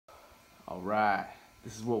Alright,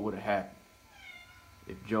 this is what would have happened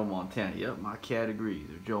if Joe Montana, yep, my cat agrees,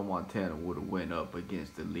 if Joe Montana would have went up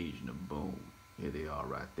against the Legion of Boom. Here they are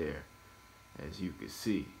right there, as you can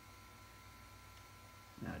see.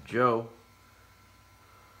 Now Joe,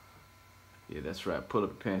 yeah, that's right, pull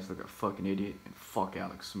up your pants like a fucking idiot and fuck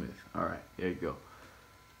Alex Smith. Alright, there you go.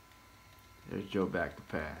 There's Joe back to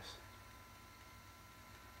pass.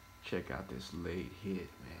 Check out this late hit,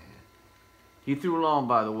 man. He threw long,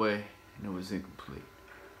 by the way, and it was incomplete.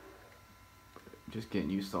 Just getting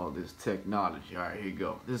used to all this technology. All right, here you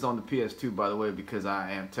go. This is on the PS2, by the way, because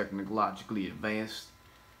I am technologically advanced.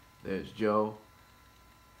 There's Joe.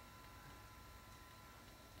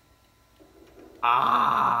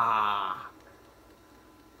 Ah!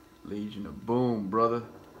 Legion of Boom, brother.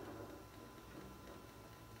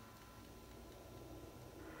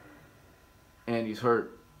 And he's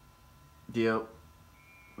hurt. Yep,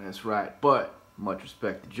 that's right. But much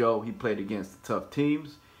respect to Joe. He played against the tough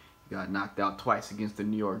teams. He got knocked out twice against the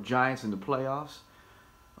New York Giants in the playoffs.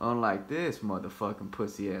 Unlike this motherfucking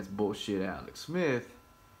pussy-ass bullshit Alex Smith,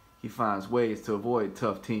 he finds ways to avoid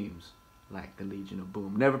tough teams like the Legion of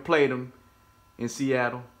Boom. Never played them in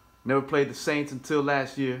Seattle. Never played the Saints until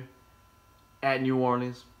last year at New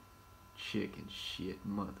Orleans. Chicken shit,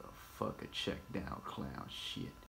 motherfucker, check down clown shit.